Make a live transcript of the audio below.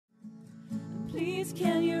Please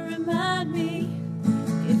can you remind me,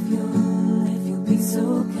 if you'll be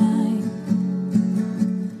so kind,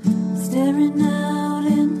 staring out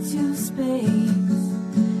into space,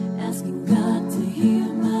 asking God to hear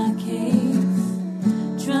my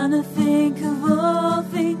case, trying to think of all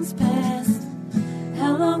things past.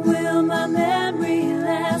 How long will my memory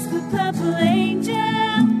last? The purple angel,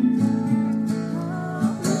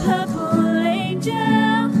 purple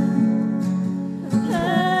angel,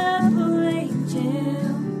 purple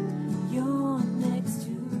angel, you're next to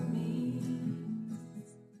me.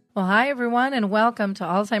 Well, hi, everyone, and welcome to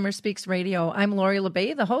Alzheimer's Speaks Radio. I'm Lori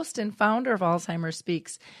LeBay, the host and founder of Alzheimer's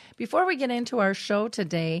Speaks. Before we get into our show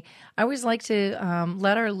today, I always like to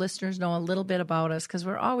let our listeners know a little bit about us because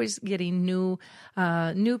we're always getting new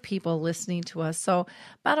people listening to us. So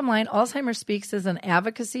bottom line, Alzheimer's Speaks is an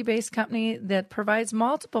advocacy-based company that provides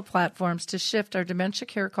multiple platforms to shift our dementia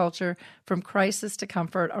care culture from crisis to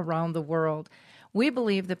comfort around the world. We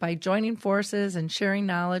believe that by joining forces and sharing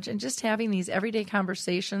knowledge and just having these everyday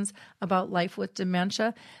conversations about life with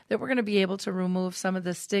dementia, that we're going to be able to remove some of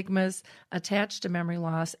the stigmas attached to memory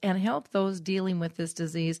loss and help those dealing with this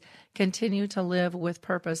disease continue to live with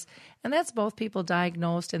purpose. And that's both people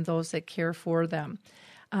diagnosed and those that care for them.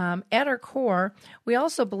 At our core, we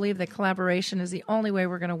also believe that collaboration is the only way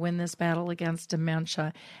we're going to win this battle against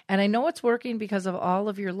dementia. And I know it's working because of all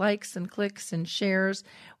of your likes and clicks and shares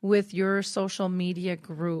with your social media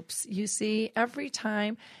groups. You see, every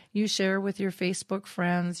time you share with your Facebook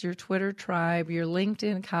friends, your Twitter tribe, your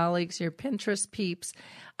LinkedIn colleagues, your Pinterest peeps,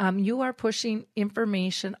 you are pushing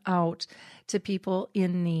information out to people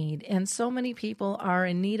in need. And so many people are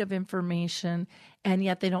in need of information, and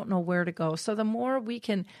yet they don't know where to go. So the more we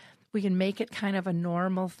can make it kind of a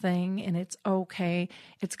normal thing and it's okay,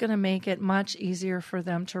 it's going to make it much easier for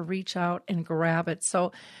them to reach out and grab it.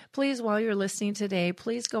 So please, while you're listening today,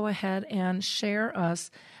 please go ahead and share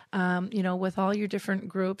us, with all your different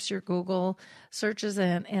groups, your Google searches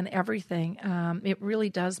and everything. It really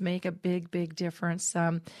does make a big, big difference.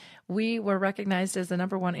 We were recognized as the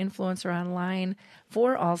number one influencer online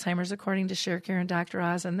for Alzheimer's, according to ShareCare and Dr.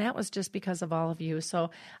 Oz, and that was just because of all of you. So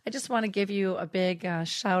I just want to give you a big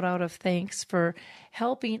shout out of thanks for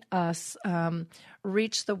helping us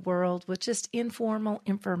reach the world with just informal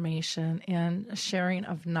information and sharing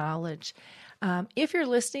of knowledge. If you're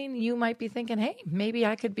listening, you might be thinking, hey, maybe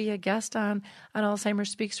I could be a guest on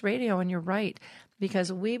Alzheimer's Speaks Radio, and you're right,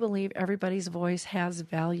 because we believe everybody's voice has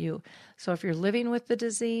value. So if you're living with the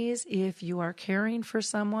disease, if you are caring for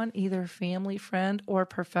someone, either family, friend, or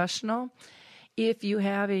professional, if you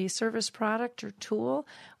have a service product or tool,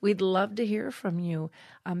 we'd love to hear from you.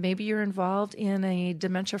 Maybe you're involved in a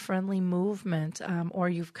dementia-friendly movement, or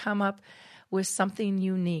you've come up with something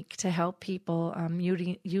unique to help people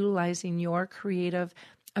utilizing your creative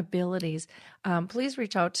abilities. Please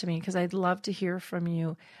reach out to me because I'd love to hear from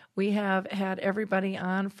you. We have had everybody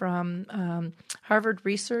on from Harvard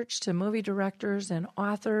research to movie directors and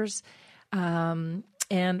authors and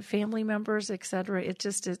family members, etc.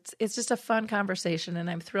 It's just a fun conversation, and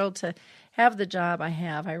I'm thrilled to have the job I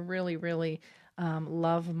have. I really, really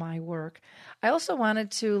love my work. I also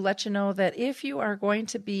wanted to let you know that if you are going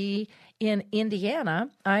to be in Indiana,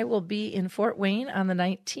 I will be in Fort Wayne on the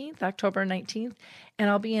 19th, October 19th,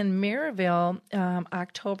 and I'll be in Maryville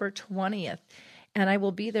October 20th. And I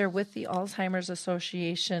will be there with the Alzheimer's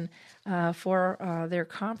Association for their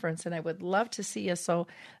conference, and I would love to see you, so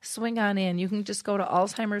swing on in. You can just go to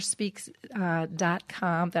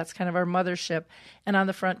alzheimersspeaks.com. That's kind of our mothership, and on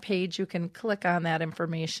the front page, you can click on that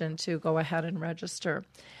information to go ahead and register.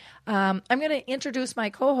 I'm going to introduce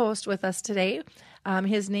my co-host with us today.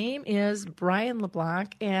 His name is Brian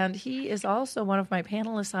LeBlanc, and he is also one of my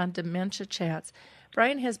panelists on Dementia Chats.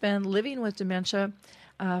 Brian has been living with dementia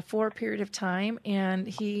for a period of time, and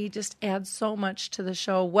he just adds so much to the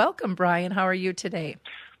show. Welcome, Brian. How are you today?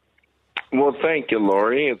 Well, thank you,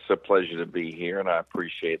 Lori. It's a pleasure to be here, and I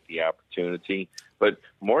appreciate the opportunity. But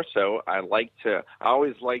more so, I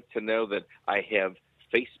always like to know that I have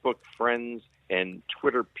Facebook friends and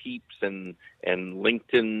Twitter peeps and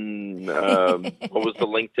LinkedIn. What was the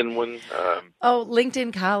LinkedIn one?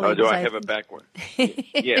 LinkedIn colleagues. Oh, do I have a back one?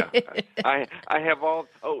 Yeah, I have all.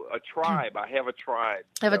 Oh, a tribe. I have a tribe.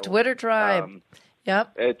 I have a Twitter tribe.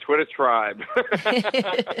 Yep. A Twitter tribe.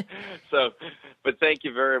 But thank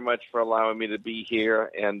you very much for allowing me to be here,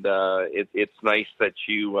 and it's nice that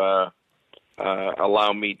you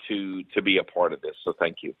allow me to be a part of this. So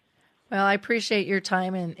thank you. Well, I appreciate your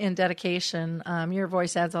time and dedication. Your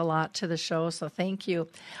voice adds a lot to the show, so thank you.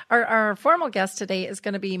 Our formal guest today is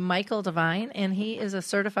going to be Michael Devine, and he is a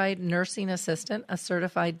certified nursing assistant, a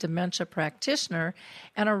certified dementia practitioner,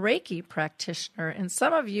 and a Reiki practitioner. And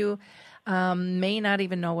some of you may not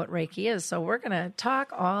even know what Reiki is, so we're going to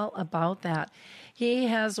talk all about that. He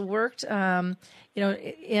has worked in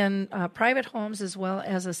private homes as well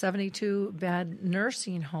as a 72-bed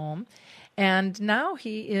nursing home. And now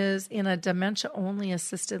he is in a dementia-only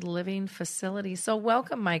assisted living facility. So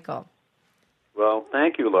welcome, Michael. Well,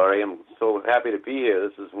 thank you, Laurie. I'm so happy to be here.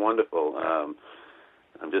 This is wonderful. I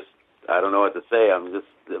don't know what to say. I'm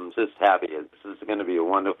just happy. This is going to be a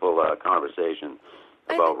wonderful conversation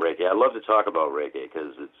about Reiki. I love to talk about Reiki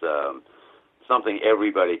because it's something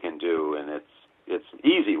everybody can do, and it's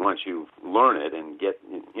easy once you learn it and get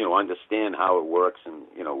understand how it works and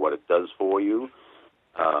what it does for you.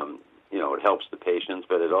 It helps the patients,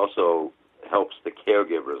 but it also helps the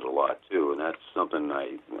caregivers a lot too, and that's something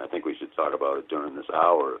I think we should talk about during this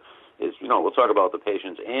hour. Is we'll talk about the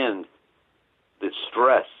patients and the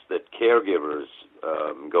stress that caregivers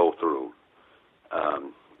go through.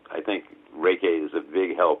 I think Reiki is a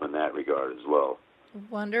big help in that regard as well.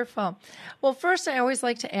 Wonderful. Well, first, I always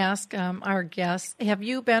like to ask our guests, have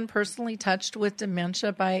you been personally touched with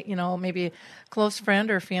dementia by, maybe a close friend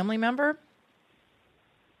or family member?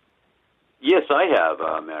 Yes, I have,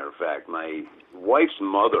 matter of fact. My wife's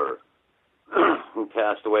mother, who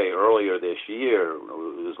passed away earlier this year,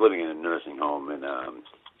 was living in a nursing home, and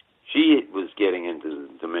she was getting into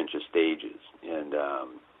dementia stages. And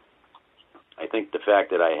I think the fact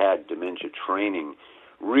that I had dementia training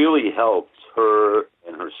really helped her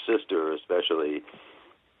and her sister especially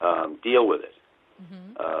deal with it.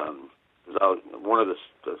 Mm-hmm. One of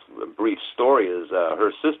the brief story is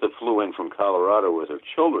her sister flew in from Colorado with her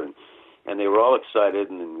children, and they were all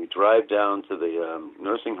excited, and then we drive down to the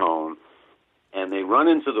nursing home, and they run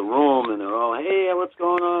into the room, and they're all, hey, what's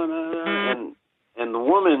going on? And the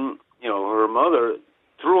woman, her mother,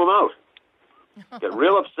 threw them out. Got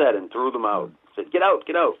real upset and threw them out. Said, get out,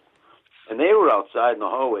 get out. And they were outside in the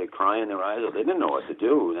hallway crying their eyes out. They didn't know what to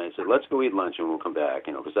do. And I said, let's go eat lunch and we'll come back,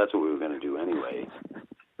 because that's what we were going to do anyway.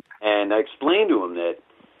 And I explained to them that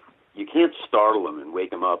you can't startle them and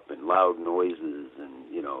wake them up and loud noises and,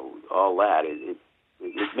 all that. It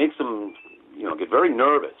makes them, get very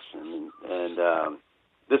nervous. And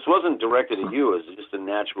this wasn't directed at you. It was just a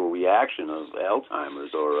natural reaction of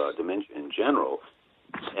Alzheimer's or dementia in general.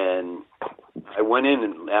 And I went in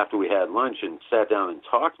and after we had lunch and sat down and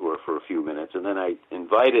talked to her for a few minutes, and then I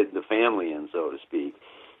invited the family in, so to speak,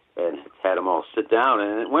 and had them all sit down.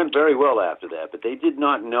 And it went very well after that, but they did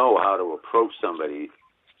not know how to approach somebody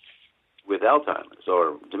with Alzheimer's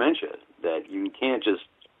or dementia, that you can't just,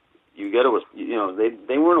 you got to,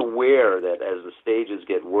 they weren't aware that as the stages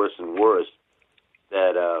get worse and worse,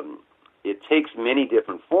 that it takes many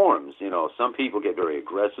different forms. Some people get very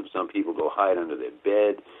aggressive, some people go hide under their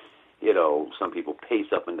bed, some people pace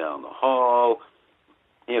up and down the hall,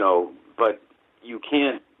 but you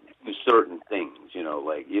can't do certain things,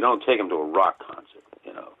 like you don't take them to a rock concert,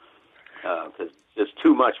 because it's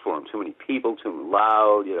too much for them, too many people, too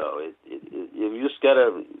loud, you just got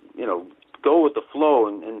to, go with the flow,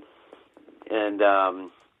 and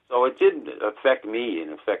so it did affect me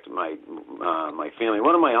and affect my my family.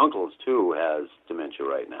 One of my uncles too has dementia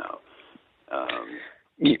right now.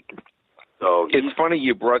 So it's funny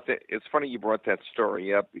you brought that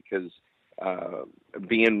story up because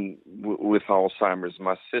being with Alzheimer's,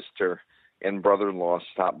 my sister and brother-in-law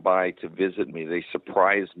stopped by to visit me. They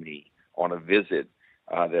surprised me on a visit.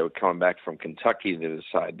 They were coming back from Kentucky. They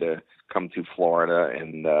decided to come to Florida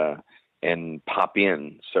and pop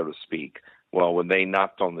in, so to speak. Well, when they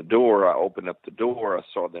knocked on the door, I opened up the door. I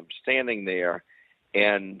saw them standing there,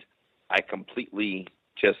 and I completely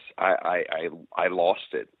just I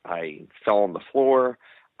lost it. I fell on the floor.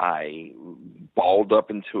 I balled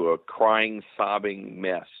up into a crying, sobbing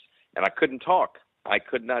mess, and I couldn't talk. I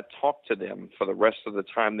could not talk to them for the rest of the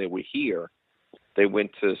time they were here. They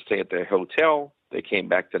went to stay at their hotel. They came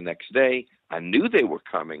back the next day. I knew they were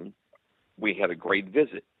coming. We had a great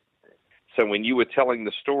visit. So when you were telling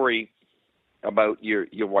the story about your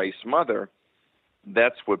wife's mother,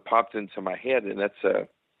 that's what popped into my head, and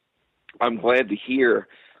I'm glad to hear,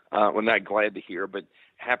 well, not glad to hear, but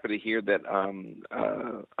happy to hear that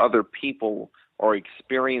other people are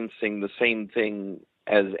experiencing the same thing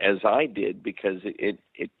as I did, because it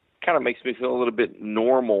kind of makes me feel a little bit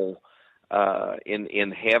normal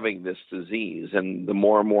in having this disease. And the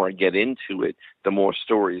more and more I get into it, the more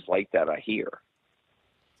stories like that I hear.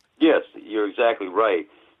 Yes, you're exactly right.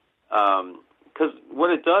 Because because what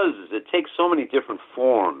it does is it takes so many different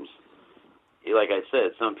forms. Like I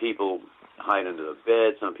said, some people hide under the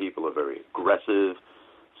bed. Some people are very aggressive.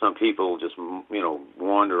 Some people just,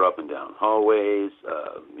 wander up and down hallways.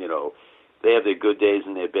 They have their good days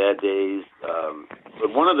and their bad days.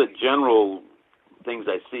 But one of the general things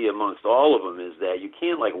I see amongst all of them is that you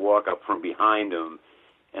can't, walk up from behind them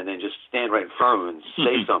and then just stand right in front of them and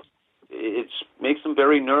say something. It makes them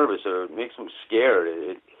very nervous, or it makes them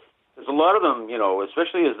scared. There's a lot of them,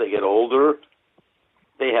 especially as they get older,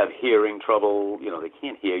 they have hearing trouble. They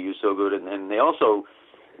can't hear you so good. And they also,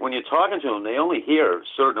 when you're talking to them, they only hear a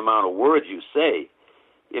certain amount of words you say.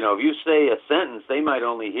 If you say a sentence, they might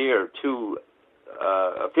only hear 50%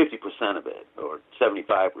 of it, or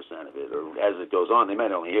 75% of it, or as it goes on, they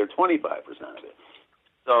might only hear 25% of it.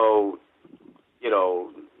 So,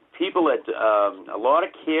 people that, a lot of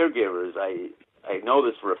caregivers, I know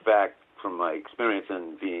this for a fact from my experience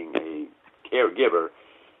in being a caregiver,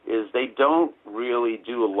 is they don't really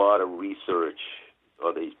do a lot of research,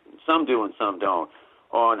 or some do and some don't,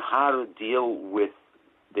 on how to deal with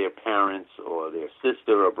their parents or their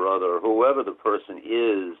sister or brother or whoever the person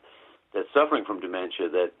is that's suffering from dementia,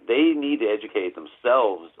 that they need to educate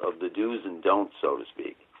themselves of the do's and don'ts, so to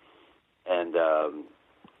speak. And,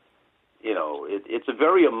 it's a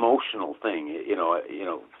very emotional thing.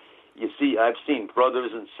 You see, I've seen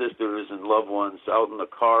brothers and sisters and loved ones out in the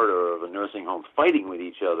corridor of a nursing home fighting with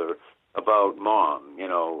each other about mom,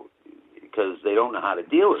 because they don't know how to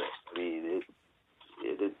deal with it. I mean,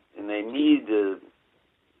 and they need to,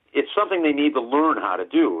 it's something they need to learn how to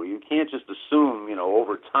do. You can't just assume,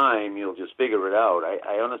 over time you'll just figure it out.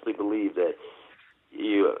 I honestly believe that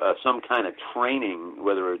you some kind of training,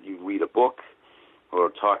 whether you read a book or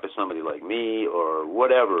talk to somebody like me or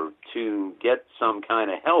whatever, to get some kind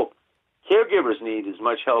of help. Caregivers need as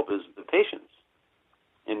much help as the patients,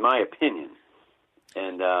 in my opinion.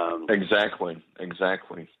 And Exactly.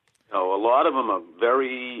 A lot of them are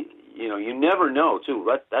very, you never know, too.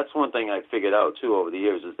 That's one thing I've figured out, too, over the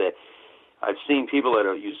years, is that I've seen people that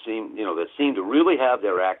that seem to really have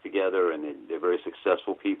their act together, and they're very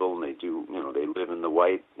successful people, and they do, they live in the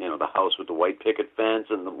white, the house with the white picket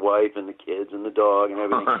fence, and the wife and the kids and the dog and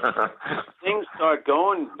everything. Things start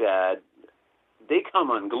going bad, they come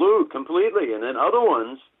unglued completely, and then other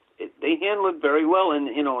ones, they handle it very well. And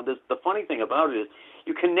the funny thing about it is,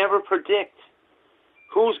 you can never predict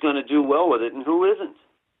who's going to do well with it and who isn't.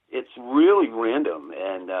 It's really random,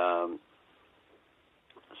 and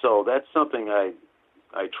so that's something I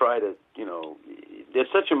try to, there's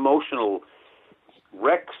such emotional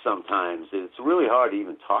wrecks sometimes that it's really hard to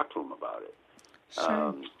even talk to them about it.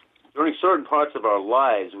 Sure. During certain parts of our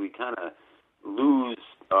lives, we kind of lose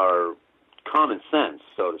our common sense,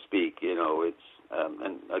 so to speak. It's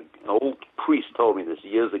an old priest told me this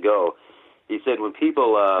years ago. He said when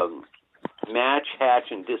people match, hatch,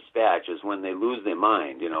 and dispatch is when they lose their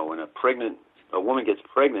mind. When a woman gets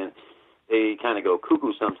pregnant, they kind of go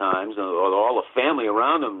cuckoo sometimes, or all the family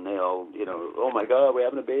around them, they'll, oh my God, we're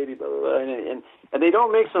having a baby, blah, blah, blah, and they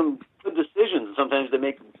don't make some good decisions. Sometimes they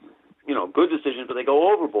make, good decisions, but they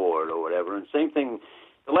go overboard or whatever. And same thing,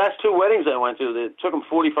 the last two weddings I went to, it took them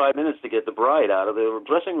 45 minutes to get the bride out of the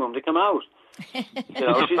dressing room to come out.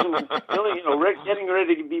 She's really, getting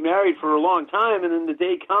ready to be married for a long time, and then the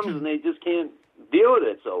day comes and they just can't deal with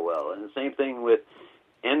it so well. And the same thing with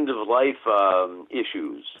end-of-life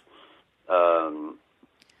issues.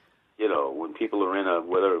 When people are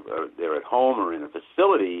whether they're at home or in a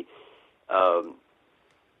facility,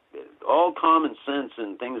 all common sense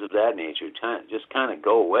and things of that nature just kind of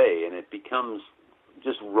go away, and it becomes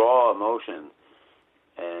just raw emotion.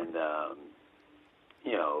 And,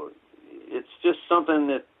 it's just something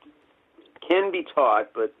that can be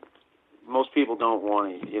taught, but most people don't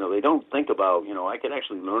want to, they don't think about, I could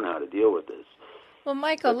actually learn how to deal with this. Well,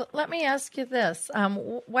 Michael, let me ask you this.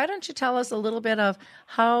 Why don't you tell us a little bit of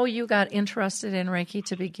how you got interested in Reiki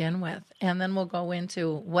to begin with, and then we'll go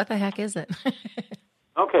into what the heck is it?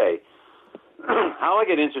 Okay. How I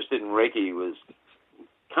got interested in Reiki was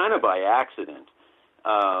kind of by accident.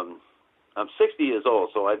 I'm 60 years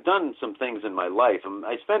old, so I've done some things in my life.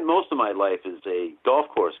 I spent most of my life as a golf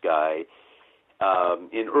course guy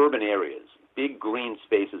in urban areas, big green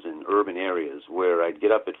spaces in urban areas where I'd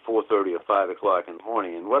get up at 4:30 or 5 o'clock in the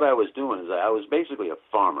morning. And what I was doing is I was basically a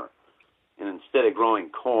farmer. And instead of growing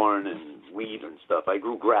corn and wheat and stuff, I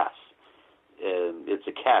grew grass. And it's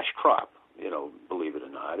a cash crop, believe it or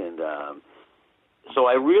not. And so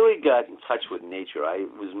I really got in touch with nature. I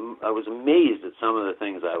was amazed at some of the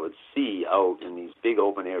things I would see out in these big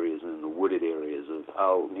open areas and in the wooded areas of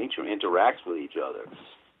how nature interacts with each other.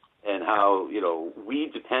 and how, we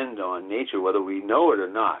depend on nature whether we know it or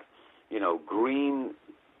not. Green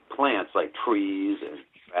plants like trees and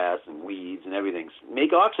grass and weeds and everything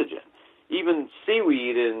make oxygen. Even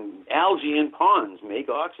seaweed and algae in ponds make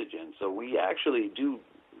oxygen. So we actually do,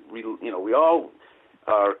 we all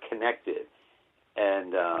are connected.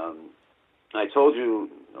 And I told you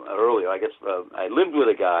earlier, I guess I lived with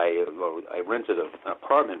a guy, or I rented an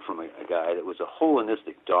apartment from a guy that was a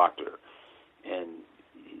holistic doctor. And,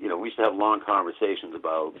 we used to have long conversations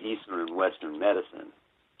about Eastern and Western medicine.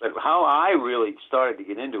 But how I really started to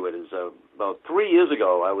get into it is about 3 years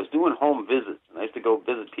ago, I was doing home visits. And I used to go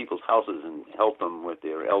visit people's houses and help them with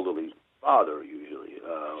their elderly father, usually,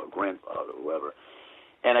 or grandfather, or whoever.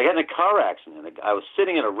 And I got in a car accident. I was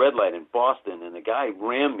sitting at a red light in Boston, and the guy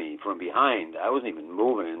rammed me from behind. I wasn't even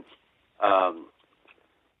moving. I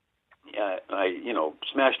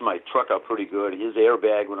smashed my truck up pretty good. His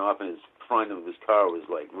airbag went off, and his front of his car was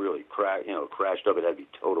like really crashed up. It had to be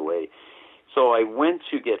towed away. So I went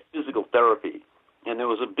to get physical therapy, and there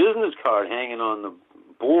was a business card hanging on the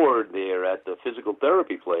board there at the physical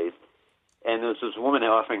therapy place, and there's this woman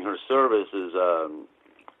offering her services,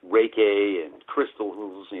 Reiki and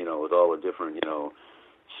crystals, with all the different,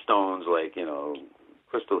 stones like,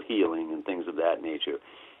 crystal healing and things of that nature.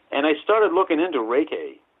 And I started looking into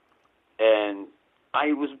Reiki, and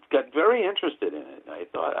I got very interested in it.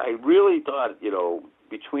 I really thought,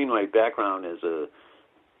 between my background as a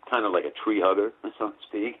kind of like a tree hugger, so to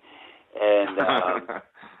speak, and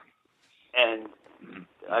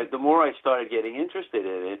the more I started getting interested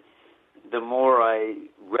in it, the more I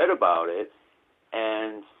read about it,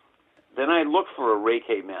 and then I looked for a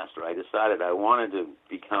Reiki master. I decided I wanted to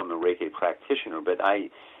become a Reiki practitioner, but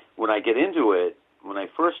when I get into it, when I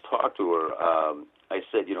first talked to her, I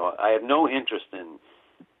said, I have no interest in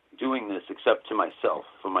doing this except to myself,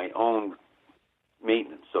 for my own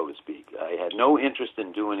maintenance, so to speak. I had no interest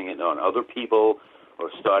in doing it on other people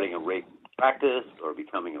or starting a Reiki practice or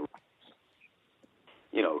becoming a...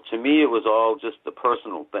 to me it was all just the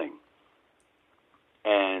personal thing.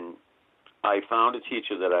 And I found a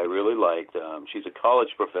teacher that I really liked. She's a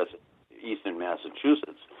college professor in Eastern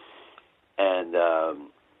Massachusetts. And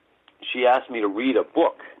she asked me to read a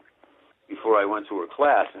book before I went to her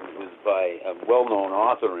class, and it was by a well-known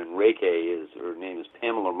author in Reiki. Her name is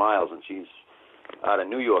Pamela Miles, and she's out of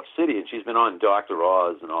New York City, and she's been on Dr.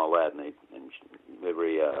 Oz and all that, and they're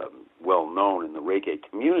very well-known in the Reiki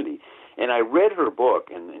community. And I read her book,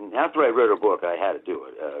 and after I read her book, I had to do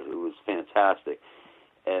it. It was fantastic.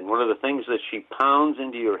 And one of the things that she pounds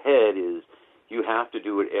into your head is you have to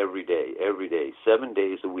do it every day, 7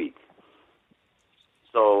 days a week.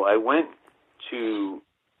 So I went to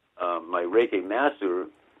my Reiki master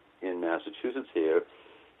in Massachusetts here,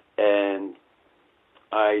 and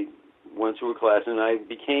I went to a class, and I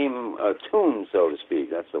became attuned, so to speak.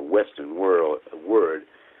 That's a Western word.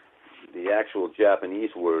 The actual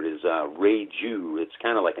Japanese word is Reiju. It's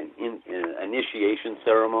kind of like an initiation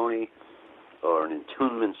ceremony or an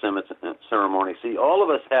attunement ceremony. See, all of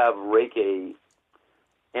us have Reiki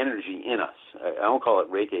energy in us. I don't call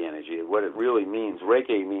it Reiki energy. What it really means,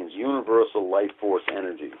 Reiki means universal life force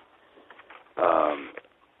energy.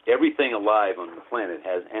 Everything alive on the planet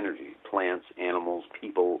has energy. Plants, animals,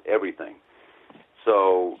 people, everything.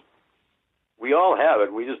 So we all have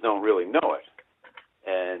it. We just don't really know it.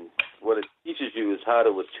 And what it teaches you is how to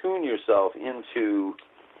attune yourself into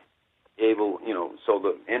so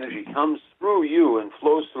the energy comes through you and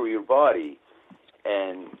flows through your body.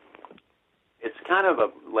 And it's kind of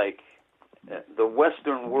like the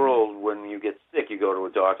Western world, when you get sick, you go to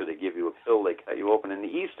a doctor, they give you a pill, they cut you open. In the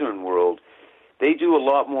Eastern world, they do a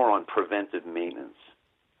lot more on preventive maintenance.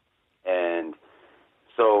 And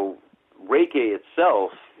so Reiki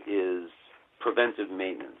itself is preventive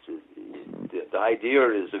maintenance. The idea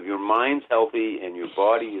is if your mind's healthy and your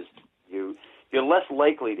body is, you're less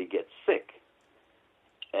likely to get sick.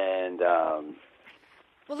 And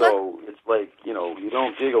it's like, you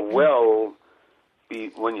don't dig a well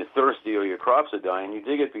when you're thirsty or your crops are dying. You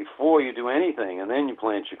dig it before you do anything, and then you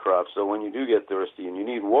plant your crops. So when you do get thirsty and you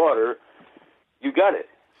need water, you got it.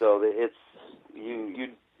 So it's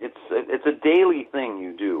a daily thing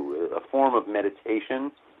you do, a form of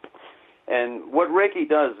meditation. And what Reiki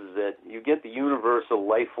does is that you get the universal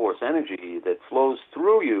life force energy that flows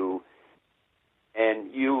through you,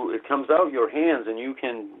 and it comes out your hands, and you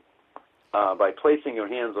can, by placing your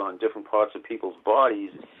hands on different parts of people's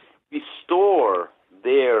bodies, restore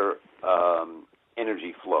their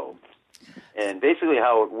energy flow. And basically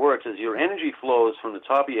how it works is your energy flows from the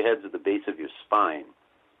top of your head to the base of your spine.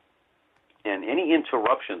 And any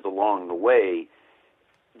interruptions along the way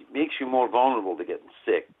makes you more vulnerable to getting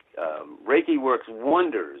sick Reiki works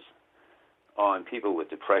wonders on people with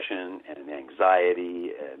depression and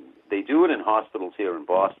anxiety, and they do it in hospitals here in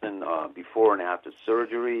Boston before and after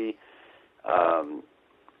surgery.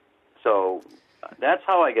 So that's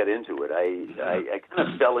how I got into it. I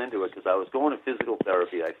kind of fell into it because I was going to physical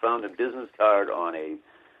therapy. I found a business card on a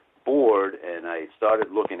board, and I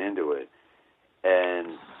started looking into it.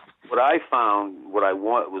 And what I found, what I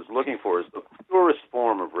was looking for, is the purest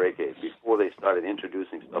form of Reiki before they started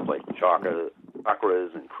introducing stuff like chakras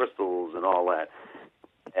and crystals and all that.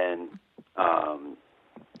 And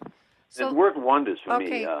it worked wonders for me.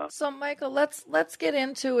 Okay, so Michael, let's get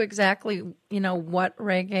into exactly what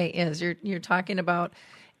Reiki is. You're talking about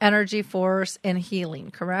energy, force, and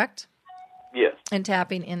healing, correct? Yes. And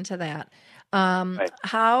tapping into that. Right.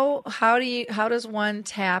 How does one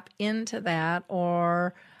tap into that,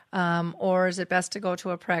 or is it best to go to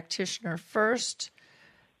a practitioner first?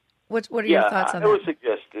 What are your thoughts on that? I would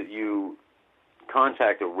suggest that you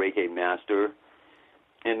contact a Reiki master,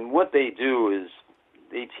 and what they do is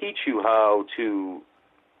they teach you how to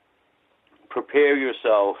prepare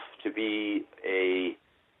yourself to be a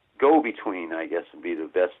go-between, I guess would be the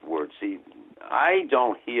best word. See, I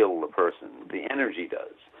don't heal the person. The energy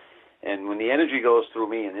does. And when the energy goes through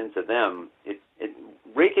me and into them,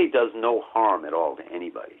 Reiki does no harm at all to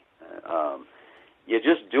anybody. You're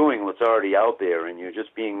just doing what's already out there, and you're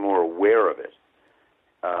just being more aware of it.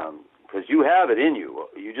 Because you have it in you.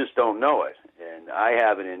 You just don't know it. And I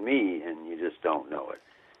have it in me, and you just don't know it.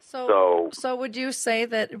 So would you say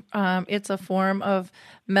that it's a form of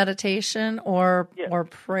meditation or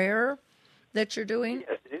prayer that you're doing?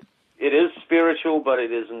 Yes, it is spiritual, but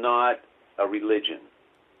it is not a religion.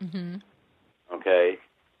 Mm-hmm. Okay?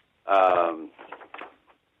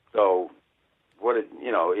 So what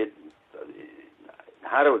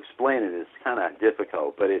how to explain it is kind of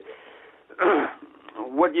difficult, but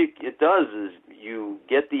what it does is you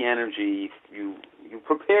get the energy, you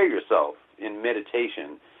prepare yourself in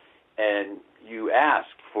meditation, and you ask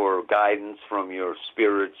for guidance from your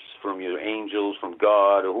spirits, from your angels, from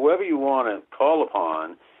God, or whoever you want to call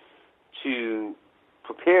upon to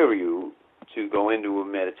prepare you to go into a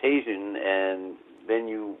meditation, and then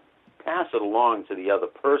you pass it along to the other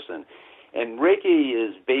person. And Reiki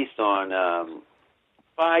is based on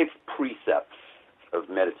 5 precepts of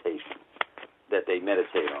meditation that they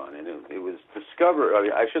meditate on, and it was discovered.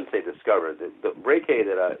 I shouldn't say discovered. The Reiki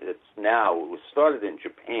that it's now was started in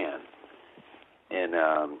Japan in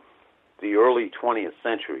the early 20th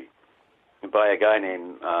century by a guy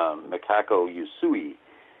named Mikako Usui,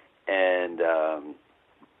 and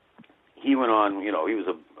he went on. He was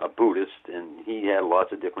a Buddhist, and he had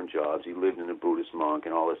lots of different jobs. He lived in a Buddhist monk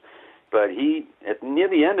and all this. But he, near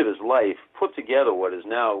the end of his life, put together what is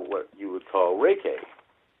now what you would call Reiki.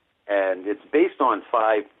 And it's based on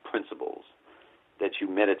 5 principles that you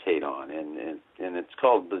meditate on. And it's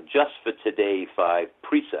called the Just for Today 5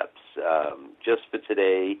 precepts. Just for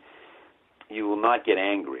today, you will not get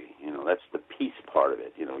angry. That's the peace part of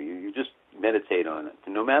it. You just meditate on it.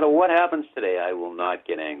 No matter what happens today, I will not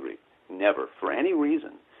get angry. Never, for any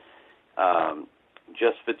reason.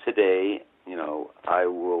 Just for today, I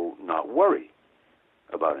will not worry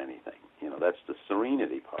about anything. That's the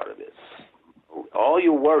serenity part of it. All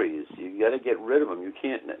your worries, you got to get rid of them. You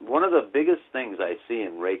can't. One of the biggest things I see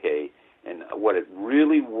in Reiki, and what it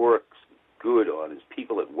really works good on, is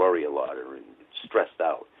people that worry a lot or are stressed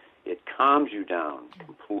out. It calms you down.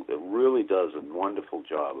 It really does a wonderful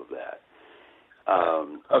job of that.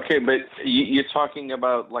 Okay, but you're talking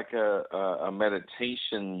about like a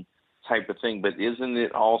meditation type of thing, but isn't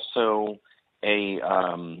it also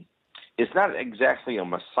it's not exactly a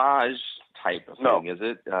massage type of thing, is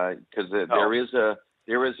it? Because there is a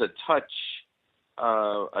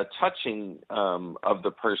touching of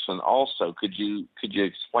the person also. Could you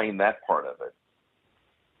explain that part of it?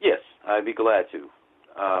 Yes, I'd be glad to.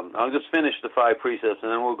 I'll just finish the 5 precepts,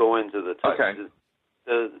 and then we'll go into the touch. Okay.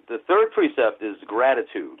 The 3rd precept is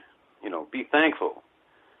gratitude. Be thankful.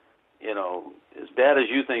 As bad as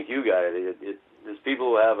you think you got it, there's people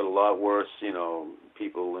who have it a lot worse.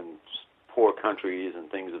 People in poor countries and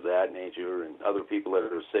things of that nature, and other people that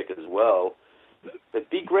are sick as well. But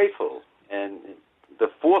be grateful. And the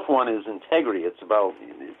 4th one is integrity. It's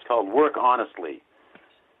called work honestly.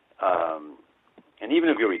 And even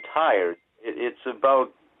if you're retired, it's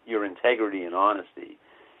about your integrity and honesty.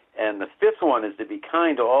 And the 5th one is to be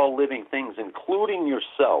kind to all living things, including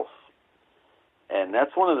yourself. And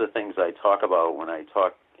that's one of the things I talk about when I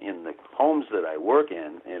talk in the homes that I work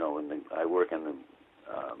in. I work in the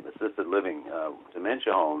assisted living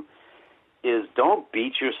dementia home, is don't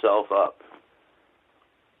beat yourself up.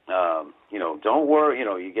 don't worry.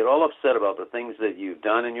 You get all upset about the things that you've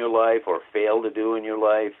done in your life or failed to do in your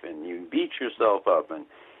life, and you beat yourself up. And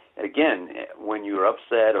again, when you're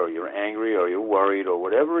upset or you're angry or you're worried or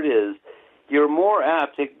whatever it is, you're more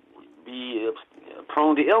apt to be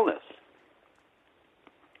prone to illness.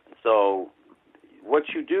 So what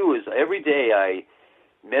you do is every day I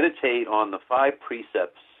meditate on the 5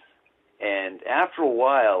 precepts, and after a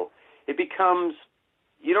while it becomes,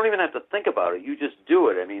 you don't even have to think about it, you just do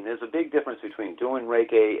it. I mean, there's a big difference between doing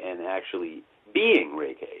Reiki and actually being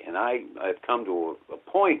Reiki. And I've come to a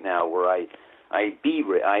point now where I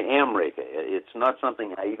am Reiki. It's not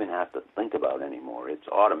something I even have to think about anymore. It's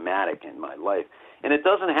automatic in my life. And it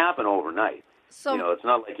doesn't happen overnight. So, it's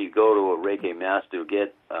not like you go to a Reiki master,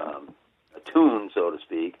 get attuned, so to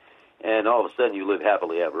speak, and all of a sudden you live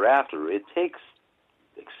happily ever after. It takes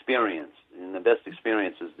experience, and the best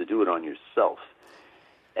experience is to do it on yourself.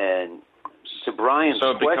 And to Brian's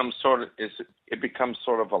so question, it becomes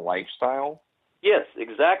sort of a lifestyle? Yes,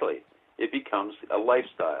 exactly. It becomes a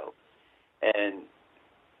lifestyle. And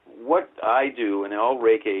what I do, and all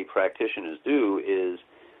Reiki practitioners do, is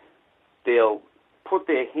they'll put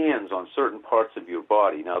their hands on certain parts of your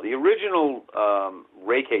body. Now, the original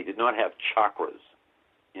Reiki did not have chakras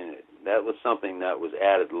in it. That was something that was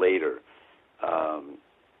added later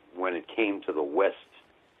when it came to the West.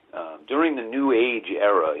 During the New Age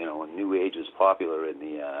era, when New Age was popular in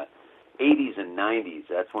the 80s and 90s,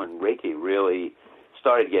 that's when Reiki really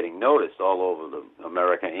started getting noticed all over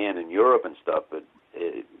America and in Europe and stuff. But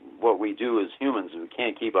what we do as humans, we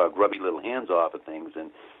can't keep our grubby little hands off of things,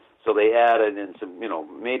 and so they added and some,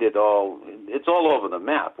 made it all. It's all over the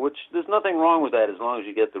map, which there's nothing wrong with that as long as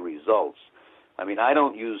you get the results. I mean, I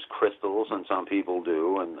don't use crystals, and some people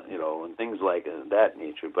do, and and things like that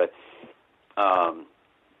nature. But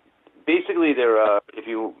basically, there are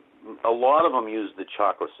a lot of them use the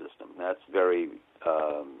chakra system. That's very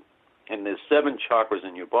and there's 7 chakras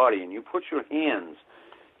in your body, and you put your hands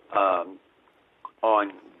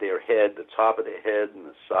on their head, the top of their head, and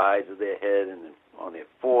the sides of their head, and on their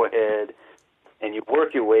forehead, and you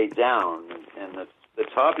work your way down. And the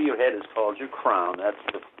top of your head is called your crown. That's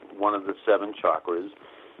one of the 7 chakras,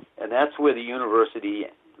 and that's where the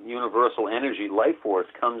universal energy, life force,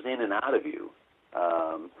 comes in and out of you.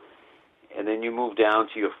 And then you move down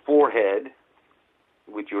to your forehead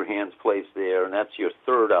with your hands placed there, and that's your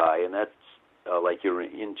third eye, and that's like your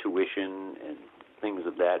intuition and things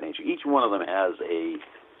of that nature. Each one of them has a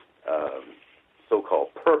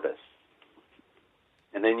so-called purpose.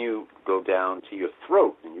 And then you go down to your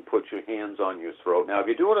throat, and you put your hands on your throat. Now, if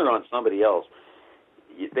you're doing it on somebody else,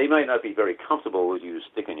 they might not be very comfortable with you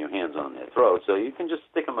sticking your hands on their throat, so you can just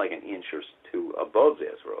stick them like an inch or 2 above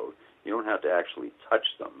their throat. You don't have to actually touch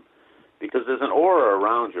them, because there's an aura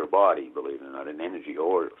around your body, believe it or not, an energy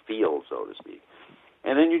aura field, so to speak.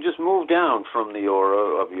 And then you just move down from the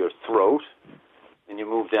aura of your throat, and you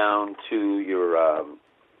move down to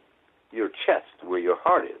your chest, where your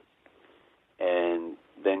heart is. And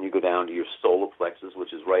then you go down to your solar plexus,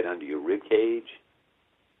 which is right under your rib cage.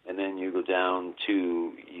 And then you go down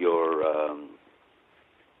to your,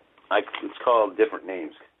 it's called different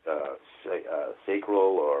names,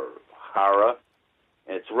 sacral or hara.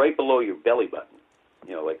 And it's right below your belly button,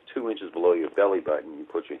 like 2 inches below your belly button. You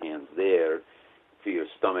put your hands there for your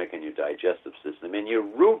stomach and your digestive system. And your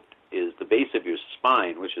root is the base of your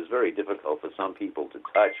spine, which is very difficult for some people to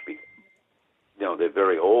touch because, they're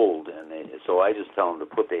very old. And so I just tell them to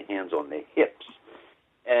put their hands on their hips.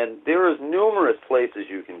 And there is numerous places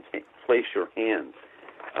you can place your hands.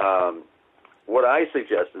 What I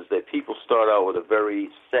suggest is that people start out with a very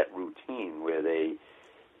set routine where they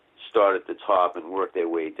start at the top and work their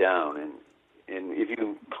way down. And if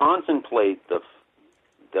you contemplate the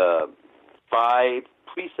 5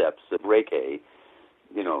 precepts of Reiki,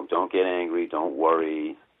 don't get angry, don't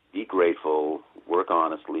worry, be grateful, work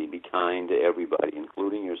honestly, be kind to everybody,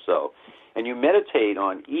 including yourself. And you meditate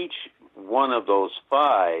on each one of those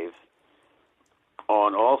 5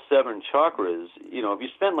 on all 7 chakras. If you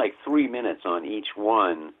spend like 3 minutes on each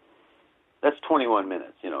one, that's 21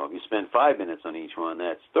 minutes. If you spend 5 minutes on each one,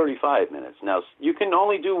 that's 35 minutes. Now, you can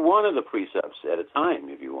only do one of the precepts at a time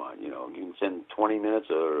if you want. You can spend 20 minutes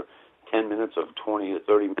or 10 minutes or 20 or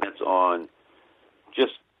 30 minutes on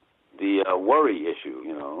just the worry issue,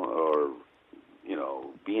 or,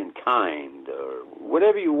 being kind or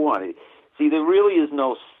whatever you want. See, there really is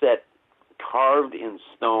no set, carved in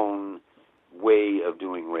stone way of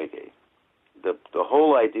doing Reiki. The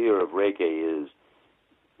whole idea of Reiki is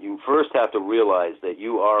you first have to realize that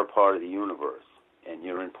you are part of the universe and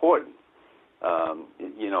you're important.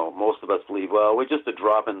 Most of us believe, well, we're just a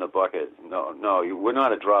drop in the bucket. No, we're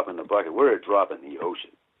not a drop in the bucket. We're a drop in the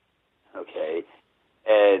ocean, okay?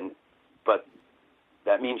 But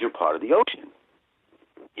that means you're part of the ocean.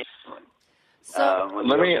 So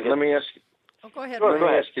let me ask. Oh, go ahead. Let me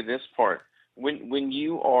ask you this part. When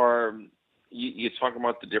you are you talk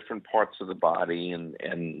about the different parts of the body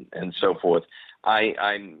and so forth.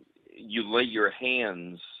 You lay your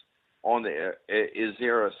hands on the.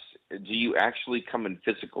 Do you actually come in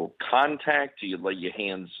physical contact? Do you lay your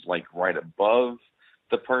hands like right above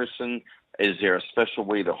the person? Is there a special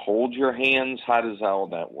way to hold your hands? How does all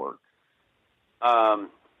that work?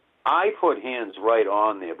 I put hands right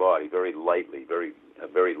on their body, very lightly, a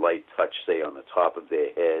very light touch, say on the top of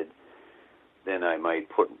their head. Then I might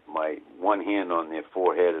put my one hand on their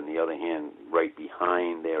forehead and the other hand right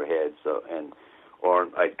behind their head. Or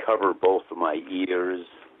I'd cover both of my ears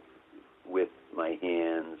with my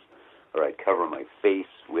hands, or I'd cover my face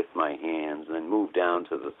with my hands, and then move down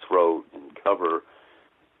to the throat and cover,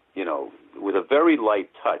 with a very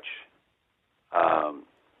light touch.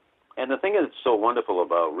 And the thing that's so wonderful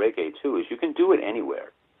about Reiki, too, is you can do it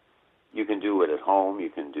anywhere. You can do it at home. You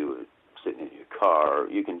can do it sitting in your car.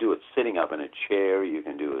 You can do it sitting up in a chair. You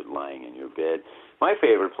can do it lying in your bed. My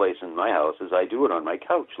favorite place in my house is I do it on my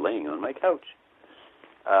couch, laying on my couch.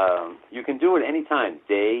 You can do it anytime,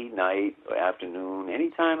 day, night, afternoon,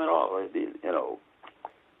 anytime at all.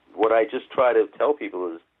 What I just try to tell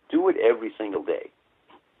people is do it every single day.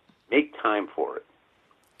 Make time for it.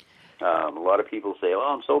 A lot of people say, oh,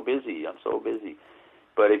 I'm so busy.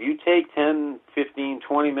 But if you take 10, 15,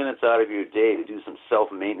 20 minutes out of your day to do some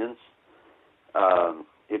self-maintenance,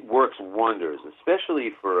 it works wonders, especially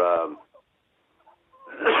for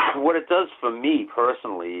what it does for me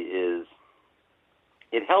personally is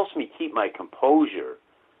it helps me keep my composure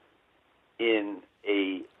in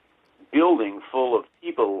a building full of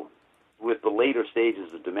people with the later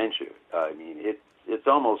stages of dementia. I mean, it's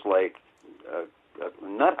almost like a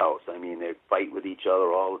nut house. I mean, they fight with each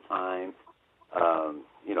other all the time.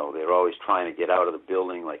 They're always trying to get out of the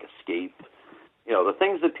building, like escape. The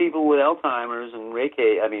things that people with Alzheimer's and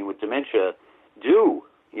Reiki, with dementia, do.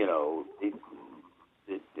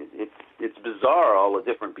 It's bizarre, all the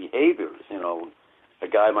different behaviors. A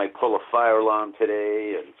guy might pull a fire alarm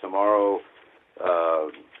today, and tomorrow,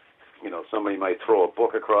 somebody might throw a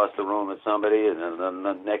book across the room at somebody, and then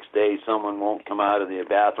the next day someone won't come out of their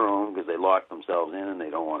bathroom because they locked themselves in and they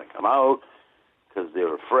don't want to come out because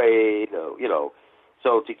they're afraid,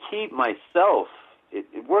 So to keep myself,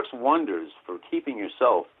 it works wonders for keeping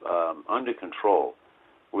yourself under control,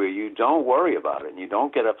 where you don't worry about it and you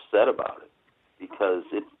don't get upset about it because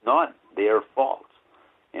it's not their fault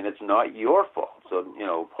and it's not your fault. So,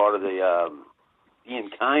 part of the being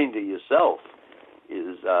kind to yourself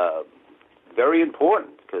is very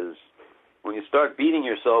important, because when you start beating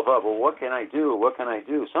yourself up, well, what can I do? What can I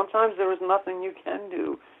do? Sometimes there is nothing you can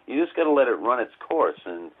do. You just got to let it run its course.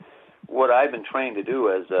 And what I've been trained to do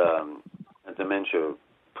as a dementia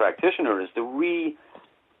practitioner is to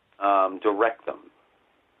direct them.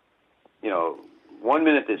 1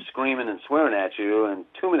 minute they're screaming and swearing at you, and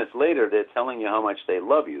 2 minutes later they're telling you how much they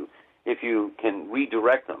love you. If you can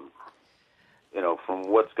redirect them, from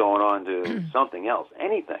what's going on to something else,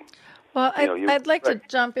 anything. Well, I'd like to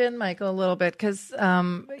jump in, Michael, a little bit, because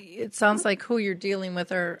it sounds like who you're dealing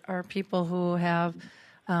with are people who have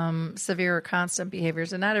severe or constant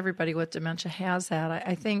behaviors, and not everybody with dementia has that.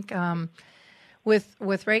 I think with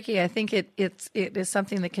Reiki, I think it is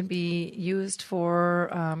something that can be used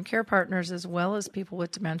for care partners as well as people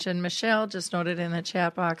with dementia. And Michelle just noted in the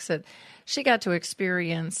chat box that she got to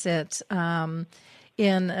experience it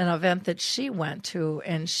in an event that she went to,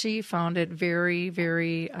 and she found it very,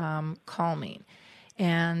 very calming.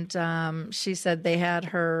 And she said they had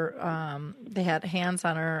hands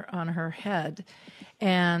on her head,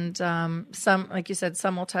 and some, like you said,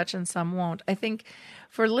 some will touch and some won't. I think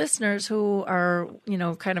for listeners who are,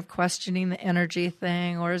 kind of questioning the energy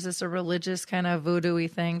thing, or is this a religious kind of voodoo-y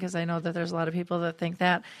thing? Because I know that there's a lot of people that think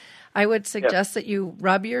that. I would suggest that you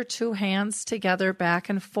rub your two hands together back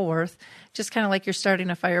and forth, just kind of like you're starting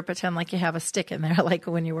a fire, pretend like you have a stick in there, like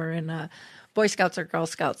when you were in Boy Scouts or Girl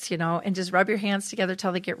Scouts, and just rub your hands together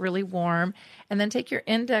till they get really warm. And then take your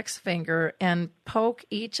index finger and poke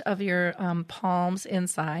each of your palms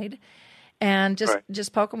inside. And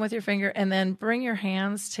just poke them with your finger, and then bring your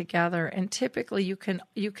hands together. And typically you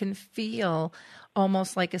can feel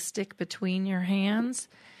almost like a stick between your hands.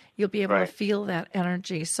 You'll be able to feel that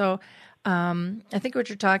energy. So I think what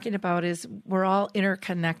you're talking about is we're all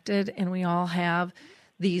interconnected, and we all have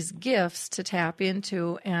these gifts to tap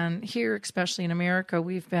into. And here, especially in America,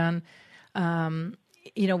 we've been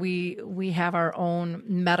We have our own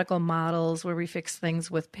medical models where we fix things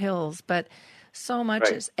with pills, but so much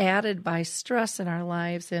Right. is added by stress in our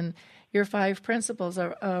lives. And your 5 principles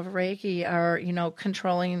of Reiki are,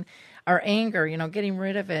 controlling our anger, getting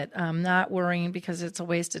rid of it, not worrying because it's a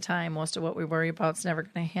waste of time. Most of what we worry about is never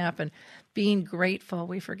going to happen. Being grateful.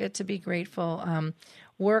 We forget to be grateful.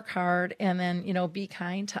 Work hard, and then, be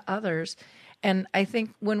kind to others. And I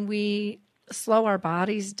think when we slow our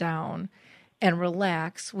bodies down and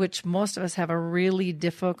relax, which most of us have a really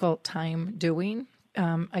difficult time doing,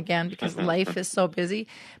 again, because life is so busy,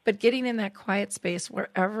 but getting in that quiet space,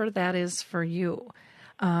 wherever that is for you,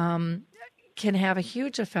 can have a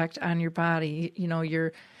huge effect on your body.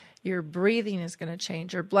 Your breathing is going to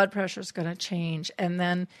change, your blood pressure is going to change, and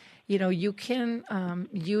then, you can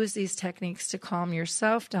use these techniques to calm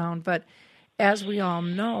yourself down. But as we all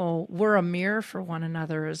know, we're a mirror for one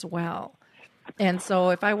another as well. And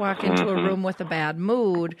so if I walk into a room with a bad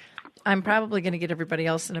mood, I'm probably going to get everybody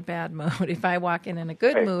else in a bad mood. If I walk in a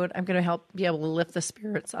good mood, I'm going to be able to lift the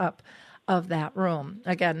spirits up of that room.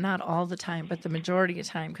 Again, not all the time, but the majority of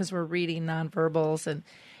the time, because we're reading nonverbals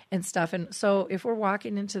and stuff. And so if we're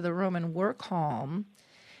walking into the room and we're calm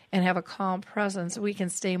and have a calm presence, we can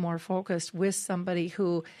stay more focused with somebody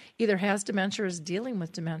who either has dementia or is dealing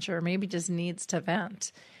with dementia, or maybe just needs to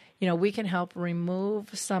vent. We can help remove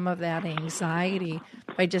some of that anxiety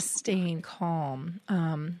by just staying calm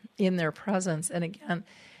in their presence. And again,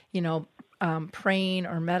 praying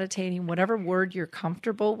or meditating, whatever word you're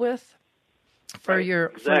comfortable with for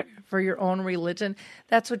your own religion,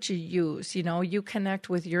 that's what you use. You connect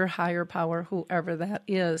with your higher power, whoever that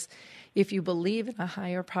is. If you believe in a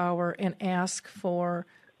higher power, and ask for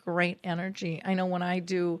great energy. I know when I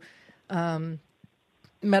do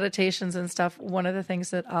meditations and stuff, one of the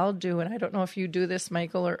things that I'll do, and I don't know if you do this,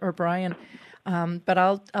 Michael or Brian, but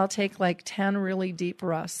I'll take like 10 really deep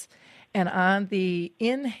breaths, and on the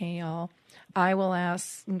inhale, I will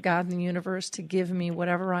ask God and the universe to give me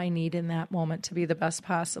whatever I need in that moment to be the best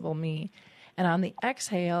possible me. And on the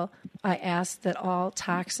exhale, I ask that all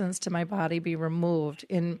toxins to my body be removed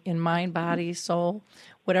in mind, body, soul,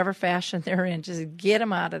 whatever fashion they're in. Just get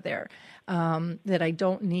them out of there. That I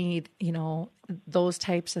don't need, those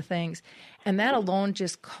types of things. And that alone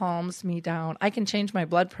just calms me down. I can change my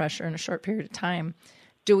blood pressure in a short period of time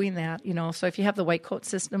doing that, So if you have the white coat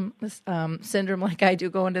syndrome like I do,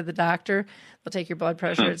 going to the doctor, they'll take your blood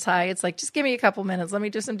pressure. It's high. It's like, just give me a couple minutes. Let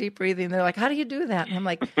me do some deep breathing. They're like, how do you do that? And I'm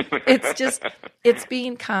like, it's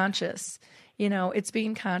being conscious. It's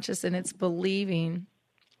being conscious, and it's believing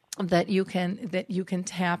that you can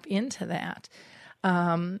tap into that.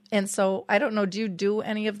 And so I don't know, do you do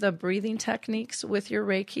any of the breathing techniques with your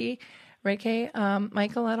Reiki,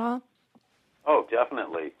 Michael, at all? Oh,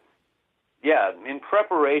 definitely. Yeah, in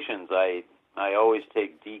preparations, I always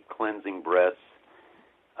take deep cleansing breaths.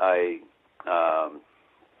 I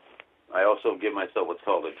also give myself what's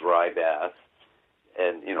called a dry bath,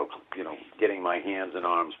 and getting my hands and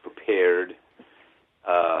arms prepared.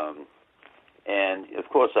 And of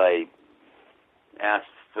course, I ask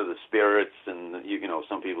for the spirits, and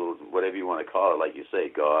some people, whatever you want to call it, like you say,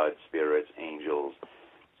 God, spirits, angels,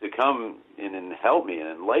 to come in and help me and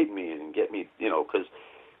enlighten me and get me, because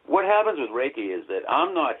what happens with Reiki is that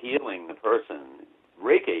I'm not healing the person.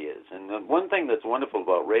 Reiki is. And the one thing that's wonderful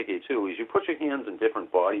about Reiki, too, is you put your hands in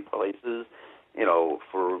different body places,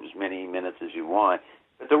 for as many minutes as you want.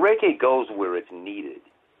 But the Reiki goes where it's needed.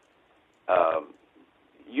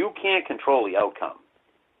 You can't control the outcome.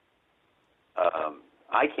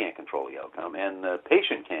 I can't control the outcome, and the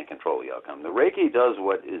patient can't control the outcome. The Reiki does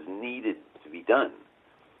what is needed to be done.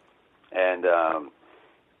 And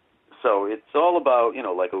so it's all about,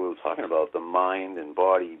 like we were talking about, the mind and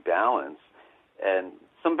body balance. And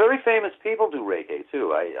some very famous people do Reiki,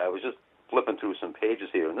 too. I was just flipping through some pages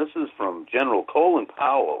here, and this is from General Colin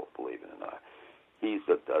Powell, believe it or not. He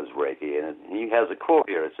does Reiki, and he has a quote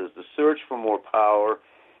here. It says, "The search for more power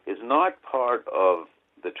is not part of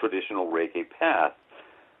the traditional Reiki path.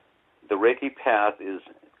 The Reiki path is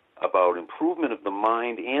about improvement of the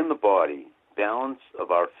mind and the body, balance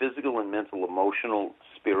of our physical and mental, emotional,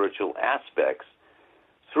 spiritual aspects,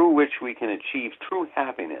 through which we can achieve true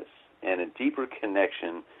happiness and a deeper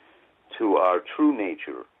connection to our true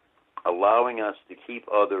nature, allowing us to keep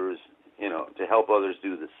others, to help others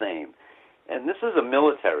do the same." And this is a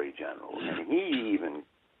military general, and he even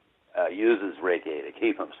uses Reiki to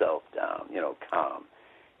keep himself down, calm.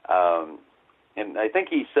 And I think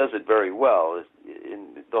he says it very well.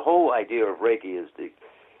 The whole idea of Reiki is that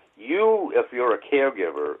you, if you're a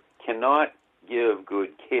caregiver, cannot give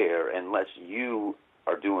good care unless you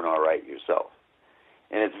are doing all right yourself.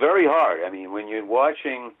 And it's very hard. I mean, when you're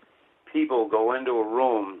watching people go into a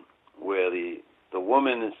room where the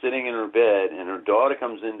woman is sitting in her bed and her daughter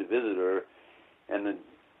comes in to visit her, and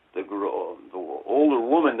the older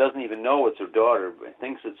woman doesn't even know it's her daughter, but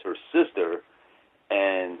thinks it's her sister,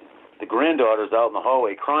 and the granddaughter's out in the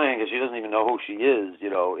hallway crying because she doesn't even know who she is.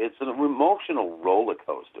 It's an emotional roller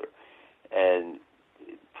coaster. And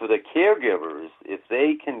for the caregivers, if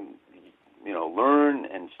they can, learn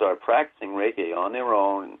and start practicing Reiki on their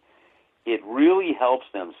own, it really helps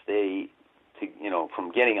them stay,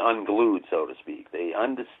 from getting unglued, so to speak. They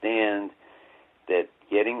understand that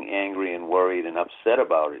getting angry and worried and upset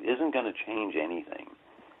about it isn't going to change anything.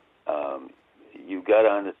 You've got to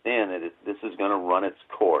understand that this is going to run its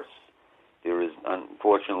course. There is,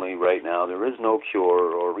 unfortunately, right now, there is no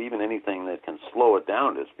cure or even anything that can slow it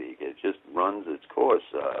down, to speak. It just runs its course,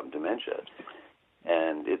 dementia.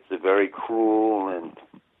 And it's a very cruel and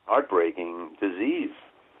heartbreaking disease.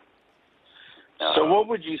 So what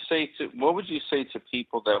would you say to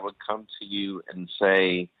people that would come to you and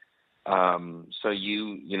say, so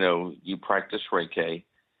you practice Reiki,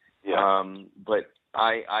 but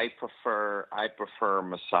I prefer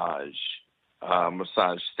massage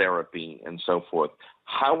therapy and so forth.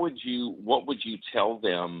 What would you tell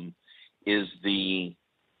them is the,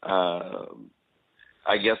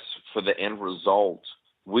 I guess for the end result,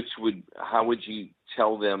 how would you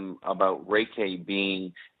tell them about Reiki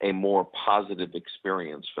being a more positive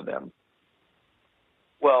experience for them?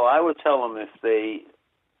 Well, I would tell them if they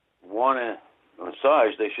want a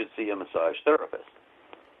massage, they should see a massage therapist.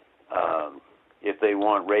 If they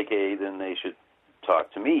want Reiki, then they should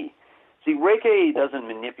talk to me. See, Reiki doesn't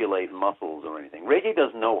manipulate muscles or anything. Reiki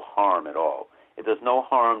does no harm at all. It does no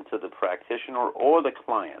harm to the practitioner or the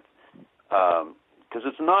client, because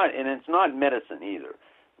it's not medicine either.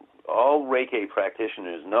 All Reiki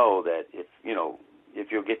practitioners know that if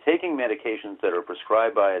you're taking medications that are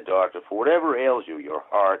prescribed by a doctor for whatever ails you, your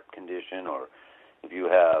heart condition, or if you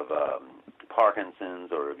have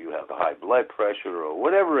Parkinson's, or if you have high blood pressure, or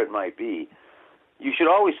whatever it might be, you should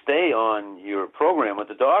always stay on your program with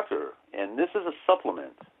the doctor. And this is a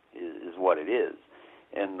supplement, is what it is.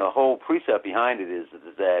 And the whole precept behind it is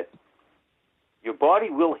that your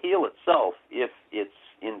body will heal itself if it's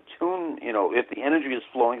in tune, if the energy is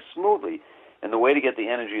flowing smoothly. And the way to get the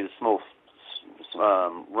energy to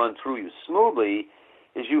run through you smoothly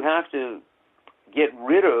is you have to get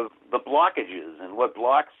rid of the blockages. And what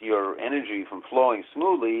blocks your energy from flowing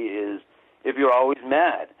smoothly is if you're always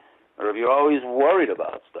mad, or if you're always worried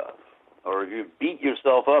about stuff, or if you beat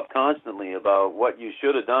yourself up constantly about what you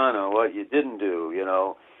should have done or what you didn't do,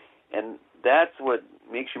 And that's what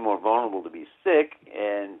makes you more vulnerable to be sick.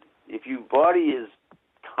 And if your body is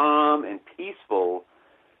calm and peaceful,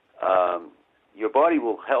 your body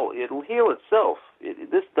will it'll heal itself.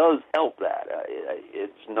 This does help that.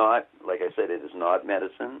 It's not, like I said, it is not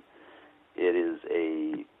medicine. It is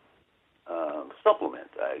a supplement,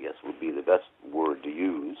 I guess would be the best word to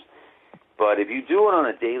use. But if you do it on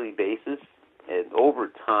a daily basis, and over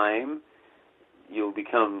time, you'll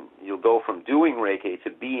go from doing Reiki to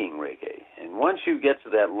being Reiki. And once you get to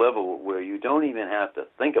that level where you don't even have to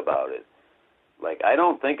think about it, like I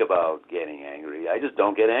don't think about getting angry, I just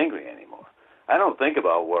don't get angry anymore. I don't think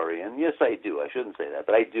about worrying. Yes, I do. I shouldn't say that,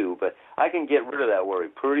 but I do. But I can get rid of that worry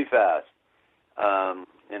pretty fast.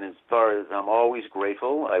 And as far as I'm always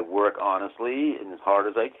grateful, I work honestly and as hard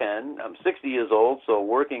as I can. I'm 60 years old, so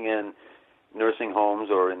working in nursing homes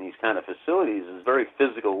or in these kind of facilities is very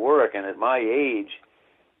physical work, and at my age,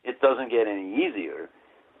 it doesn't get any easier.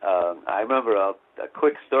 I remember a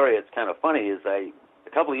quick story. It's kind of funny.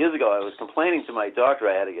 A couple of years ago, I was complaining to my doctor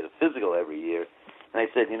I had to get a physical every year, and I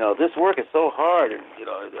said, this work is so hard, and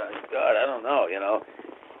God, I don't know,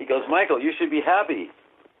 He goes, Michael, you should be happy.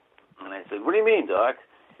 And I said, what do you mean, Doc?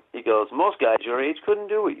 He goes, most guys your age couldn't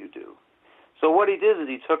do what you do. So what he did is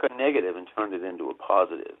he took a negative and turned it into a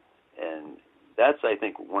positive. And that's, I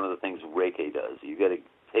think, one of the things Reiki does. You got to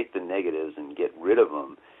take the negatives and get rid of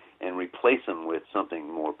them and replace them with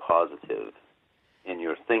something more positive in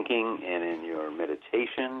your thinking and in your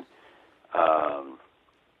meditation.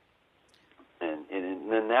 And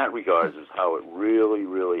in that regards is how it really,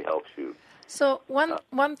 really helps you. So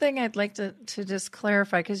one thing I'd like to just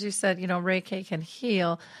clarify, because you said, Reiki can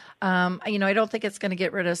heal. I don't think it's going to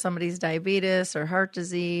get rid of somebody's diabetes or heart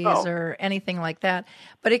disease or anything like that.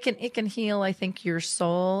 But it can heal, I think, your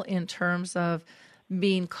soul in terms of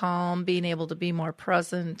being calm, being able to be more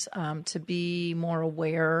present, to be more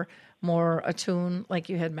aware, more attuned, like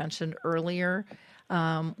you had mentioned earlier,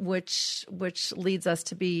 which leads us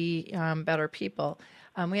to be better people.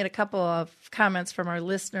 We had a couple of comments from our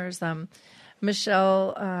listeners.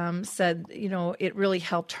 Michelle said, it really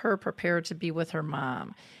helped her prepare to be with her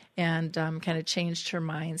mom, and kind of changed her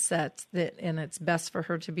mindset, and it's best for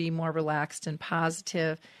her to be more relaxed and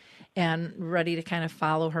positive and ready to kind of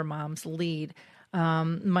follow her mom's lead.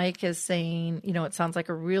 Mike is saying, it sounds like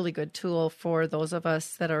a really good tool for those of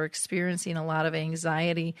us that are experiencing a lot of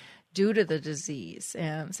anxiety due to the disease,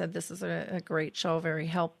 and said this is a great show, very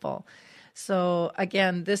helpful. So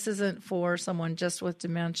again, this isn't for someone just with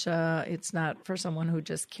dementia. It's not for someone who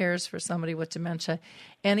just cares for somebody with dementia.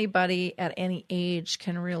 Anybody at any age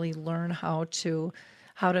can really learn how to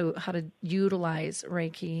utilize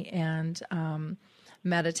Reiki and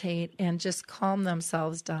meditate and just calm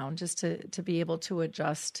themselves down, just to be able to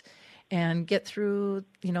adjust and get through,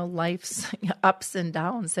 life's ups and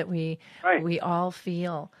downs that we all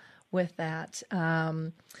feel with that.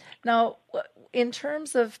 Now, in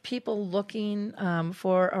terms of people looking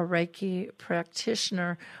for a Reiki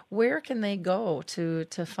practitioner, where can they go to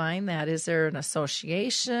find that? Is there an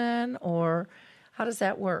association, or how does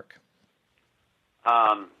that work?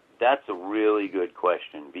 That's a really good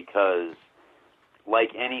question, because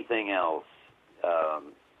like anything else,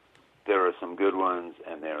 there are some good ones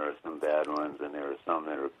and there are some bad ones, and there are some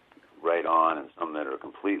that are right on and some that are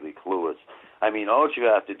completely clueless. I mean, all you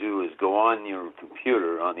have to do is go on your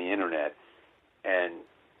computer on the internet and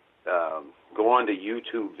go on to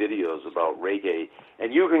YouTube videos about Reiki,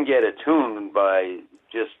 and you can get attuned by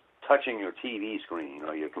just touching your TV screen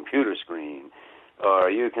or your computer screen, or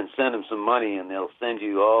you can send them some money and they'll send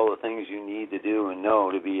you all the things you need to do and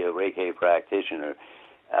know to be a Reiki practitioner.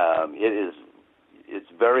 It's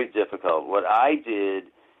very difficult. What I did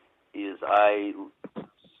is I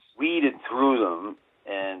weeded through them,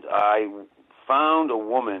 and I found a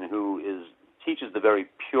woman who teaches the very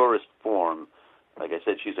purest form. Like I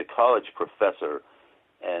said, she's a college professor,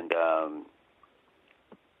 and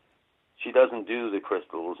she doesn't do the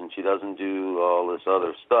crystals, and she doesn't do all this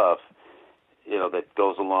other stuff, that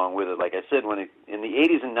goes along with it. Like I said, in the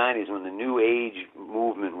 80s and 90s, when the New Age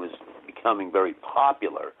movement was becoming very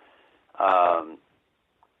popular,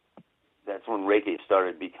 that's when Reiki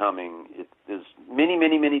started becoming. There's many,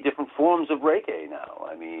 many, many different forms of Reiki now.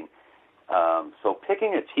 I mean, so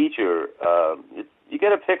picking a teacher, you got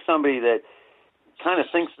to pick somebody that kind of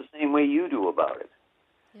thinks the same way you do about it.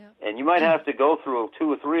 Yeah. And you might have to go through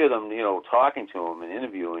 2 or 3 of them, talking to them and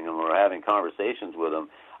interviewing them or having conversations with them.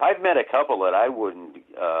 I've met a couple that I wouldn't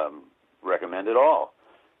recommend at all,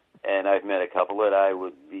 and I've met a couple that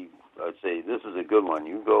I'd say, this is a good one.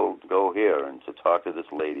 You go here and to talk to this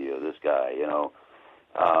lady or this guy.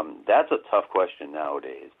 That's a tough question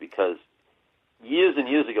nowadays, because years and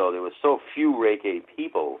years ago there were so few Reiki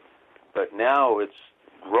people, but now it's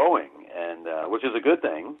growing, and which is a good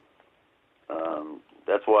thing.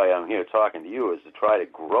 That's why I'm here talking to you, is to try to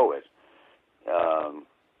grow it.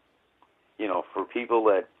 For people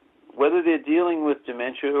that, whether they're dealing with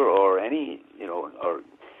dementia or any, or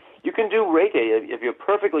you can do Reiki if you're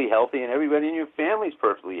perfectly healthy and everybody in your family's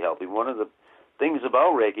perfectly healthy. One of the things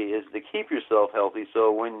about Reiki is to keep yourself healthy,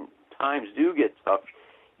 so when times do get tough,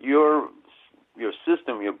 your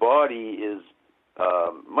system, your body is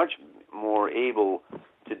much more able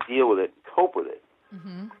to deal with it, cope with it.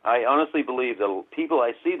 Mm-hmm. I honestly believe that people,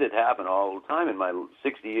 I see that happen all the time in my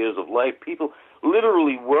 60 years of life, people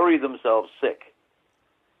literally worry themselves sick.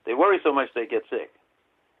 They worry so much they get sick.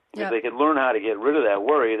 Yep. If they could learn how to get rid of that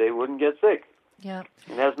worry, they wouldn't get sick. Yep.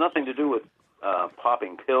 It has nothing to do with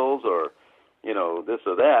popping pills or, this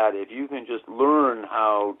or that. If you can just learn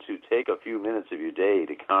how to take a few minutes of your day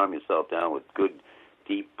to calm yourself down with good,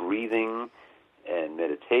 deep breathing and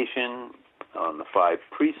meditation on the 5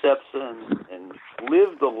 precepts, and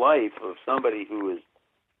live the life of somebody who is,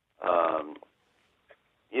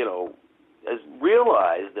 has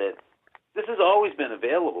realized that this has always been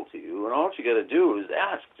available to you, and all you got to do is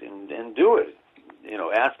ask and do it.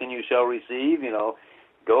 Ask and you shall receive.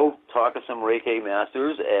 Go talk to some Reiki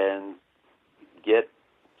masters and get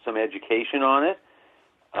some education on it.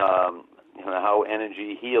 How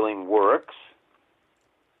energy healing works.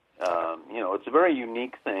 It's a very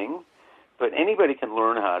unique thing, but anybody can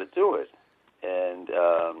learn how to do it. And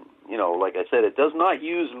like I said, it does not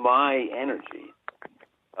use my energy.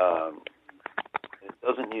 It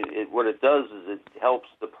doesn't use it. What it does is it helps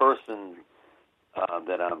the person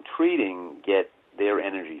that I'm treating get their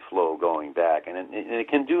energy flow going back, and it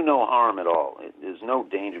can do no harm at all. There's no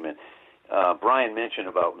endangerment. Brian mentioned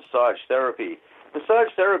about massage therapy.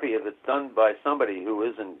 Massage therapy, if it's done by somebody who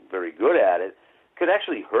isn't very good at it, could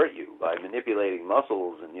actually hurt you by manipulating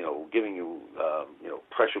muscles and giving you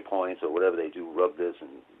pressure points or whatever they do, rub this and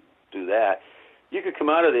do that. You could come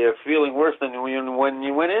out of there feeling worse than when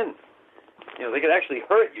you went in. they could actually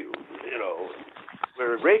hurt you.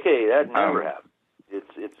 Where Reiki, that never happens.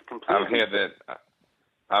 It's completely.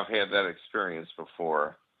 I've had that experience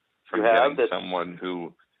before from someone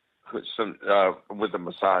who with a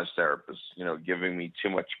massage therapist, giving me too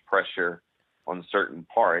much pressure on certain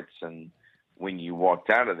parts, and when you walked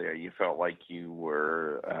out of there, you felt like you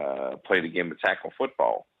were played a game of tackle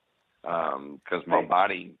football because my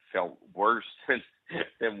body felt worse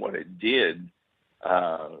than what it did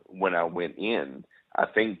when I went in. I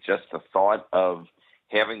think just the thought of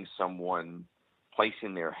having someone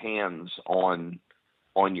placing their hands on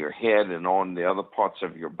your head and on the other parts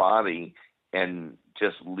of your body and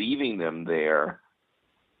just leaving them there,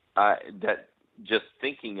 that just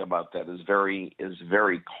thinking about that is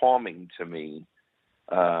very calming to me,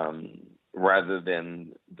 rather than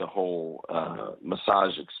the whole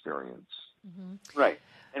massage experience. Mm-hmm. Right.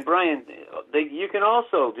 And Brian, you can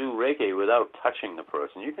also do Reiki without touching the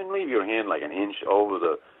person. You can leave your hand like an inch over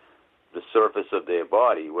the surface of their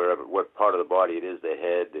body, what part of the body it is, their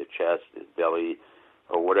head, their chest, their belly,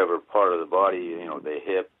 or whatever part of the body, their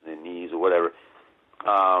hip, their knees, or whatever.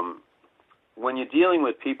 When you're dealing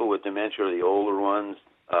with people with dementia, or the older ones,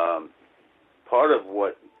 part of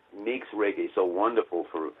what makes Reiki so wonderful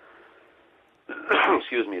for,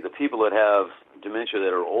 the people that have dementia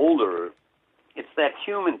that are older, it's that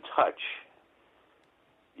human touch,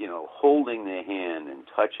 holding their hand and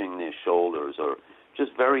touching their shoulders, or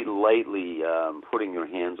just very lightly putting your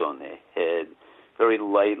hands on their head, very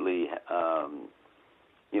lightly,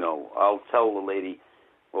 I'll tell the lady,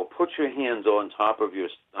 well, put your hands on top of your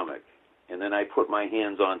stomach, and then I put my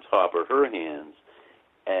hands on top of her hands,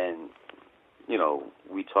 and,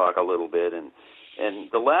 we talk a little bit, and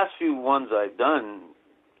the last few ones I've done,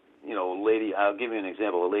 a lady, I'll give you an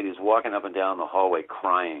example, a lady's walking up and down the hallway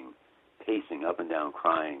crying, pacing up and down,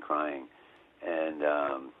 crying, and,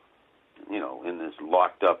 in this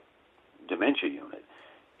locked-up dementia unit.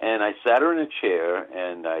 And I sat her in a chair,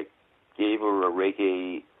 and I gave her a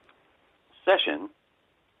Reiki session,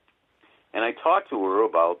 and I talked to her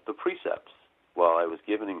about the precepts while I was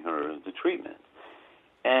giving her the treatment.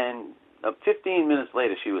 And 15 minutes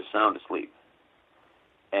later, she was sound asleep.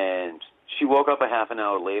 And she woke up a half an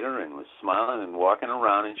hour later and was smiling and walking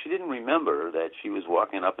around, and she didn't remember that she was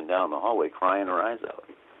walking up and down the hallway crying her eyes out.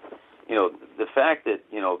 The fact that,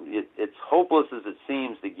 it's hopeless as it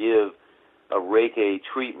seems to give a Reiki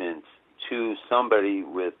treatment to somebody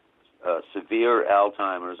with severe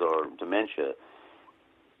Alzheimer's or dementia,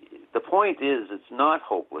 the point is it's not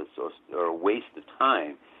hopeless or a waste of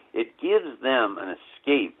time. It gives them an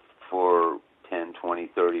escape for 10, 20,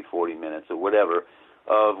 30, 40 minutes or whatever,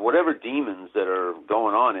 of whatever demons that are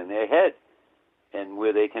going on in their head, and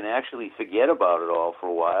where they can actually forget about it all for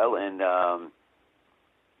a while and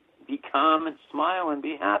be calm and smile and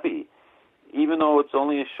be happy. Even though it's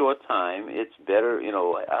only a short time, it's better.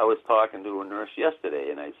 I was talking to a nurse yesterday,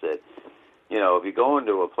 and I said, if you go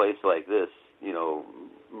into a place like this,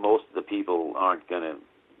 most of the people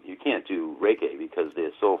you can't do Reiki because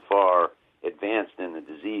they're so far advanced in the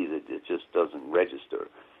disease, it just doesn't register.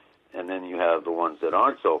 And then you have the ones that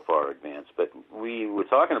aren't so far advanced. But we were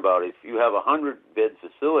talking about if you have a 100-bed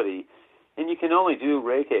facility and you can only do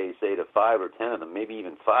Reiki, say, to 5 or 10 of them, maybe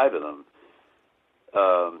even 5 of them,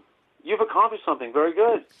 you've accomplished something very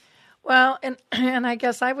good. Well, and I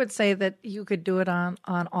guess I would say that you could do it on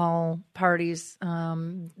all parties.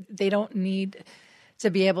 They don't need to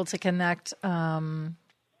be able to connect,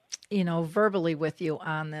 verbally with you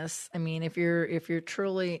on this. I mean, if you're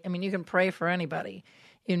truly, you can pray for anybody.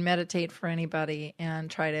 You can meditate for anybody and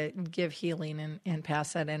try to give healing and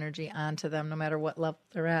pass that energy on to them no matter what level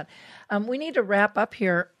they're at. We need to wrap up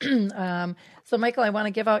here. So, Michael, I want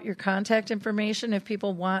to give out your contact information. If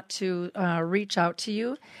people want to reach out to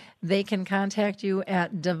you, they can contact you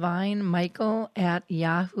at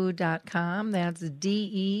divinemichael@yahoo.com. That's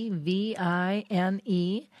DEVINE,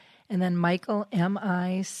 and then Michael,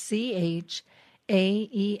 MICHAEL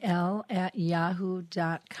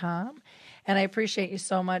 @yahoo.com. And I appreciate you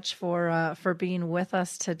so much for being with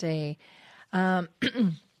us today.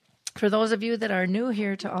 For those of you that are new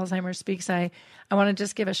here to Alzheimer's Speaks, I want to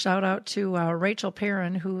just give a shout out to Rachel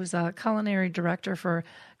Perrin, who's a culinary director for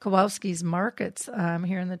Kowalski's Markets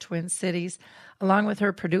here in the Twin Cities, along with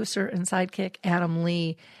her producer and sidekick, Adam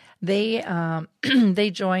Lee. They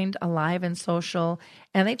joined Alive and Social,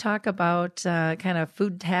 and they talk about kind of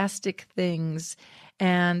foodtastic things.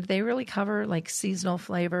 And they really cover like seasonal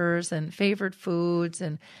flavors and favorite foods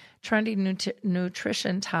and trendy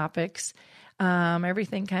nutrition topics,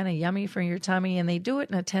 everything kind of yummy for your tummy. And they do it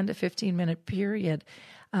in a 10 to 15 minute period.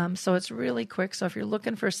 So it's really quick. So if you're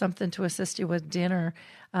looking for something to assist you with dinner,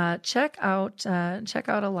 check out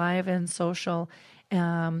Alive and Social.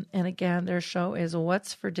 And again, their show is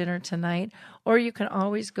What's for Dinner Tonight. Or you can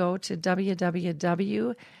always go to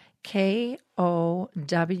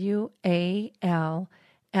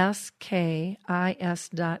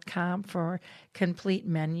www.kowalskis.com for complete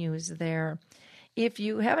menus there. If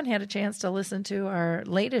you haven't had a chance to listen to our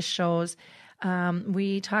latest shows,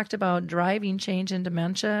 we talked about driving change in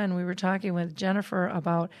dementia, and we were talking with Jennifer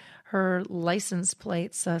about her license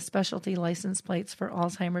plates, specialty license plates for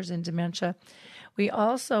Alzheimer's and dementia. We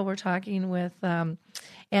also were talking with Ann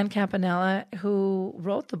Campanella, who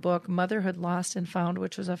wrote the book Motherhood Lost and Found,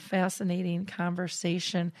 which was a fascinating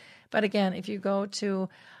conversation. But again, if you go to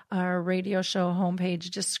our radio show homepage,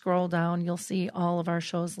 just scroll down, you'll see all of our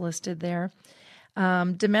shows listed there.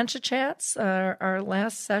 Dementia Chats, our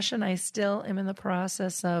last session, I still am in the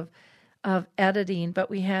process of editing, but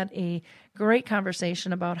we had a great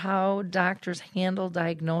conversation about how doctors handle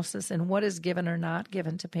diagnosis and what is given or not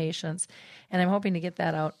given to patients. And I'm hoping to get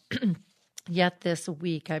that out yet this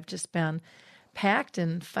week. I've just been packed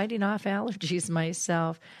and fighting off allergies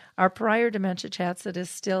myself. Our prior Dementia Chats that is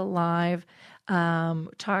still live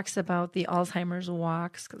talks about the Alzheimer's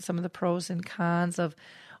walks, some of the pros and cons of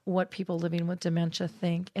what people living with dementia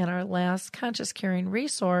think. And our last Conscious Caring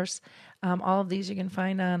resource, all of these you can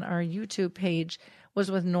find on our YouTube page, was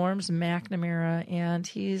with Norms McNamara, and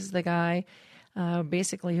he's the guy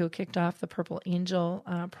basically who kicked off the Purple Angel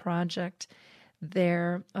project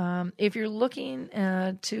there. If you're looking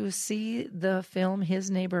to see the film His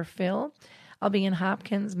Neighbor Phil, I'll be in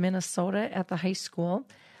Hopkins, Minnesota at the high school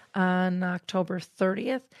on October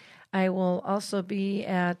 30th. I will also be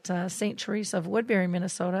at St. Teresa of Woodbury,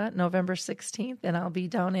 Minnesota, November 16th, and I'll be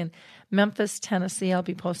down in Memphis, Tennessee. I'll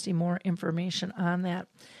be posting more information on that.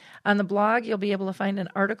 On the blog, you'll be able to find an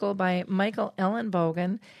article by Michael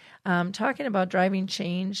Ellenbogen talking about driving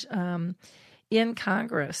change in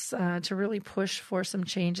Congress to really push for some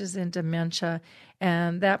changes in dementia,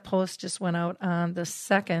 and that post just went out on the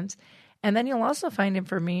 2nd. And then you'll also find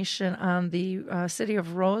information on the City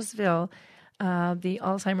of Roseville. The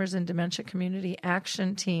Alzheimer's and Dementia Community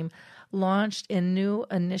Action Team launched a new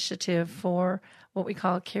initiative for what we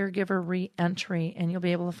call caregiver reentry, and you'll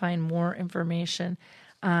be able to find more information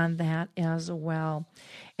on that as well.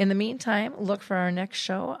 In the meantime, look for our next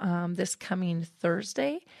show this coming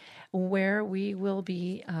Thursday, where we will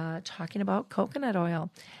be talking about coconut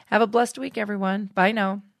oil. Have a blessed week, everyone. Bye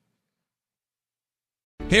now.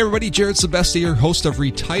 Hey everybody, Jared Sebestier, host of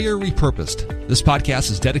Retire Repurposed. This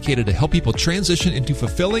podcast is dedicated to help people transition into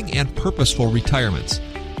fulfilling and purposeful retirements.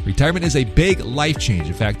 Retirement is a big life change.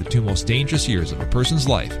 In fact, the two most dangerous years of a person's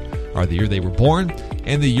life are the year they were born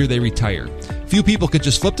and the year they retire. Few people can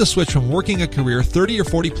just flip the switch from working a career 30 or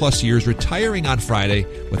 40 plus years, retiring on Friday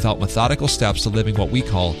without methodical steps to living what we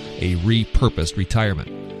call a repurposed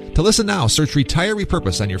retirement. To listen now, search Retire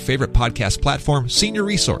Repurposed on your favorite podcast platform, Senior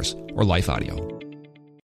Resource, or Life Audio.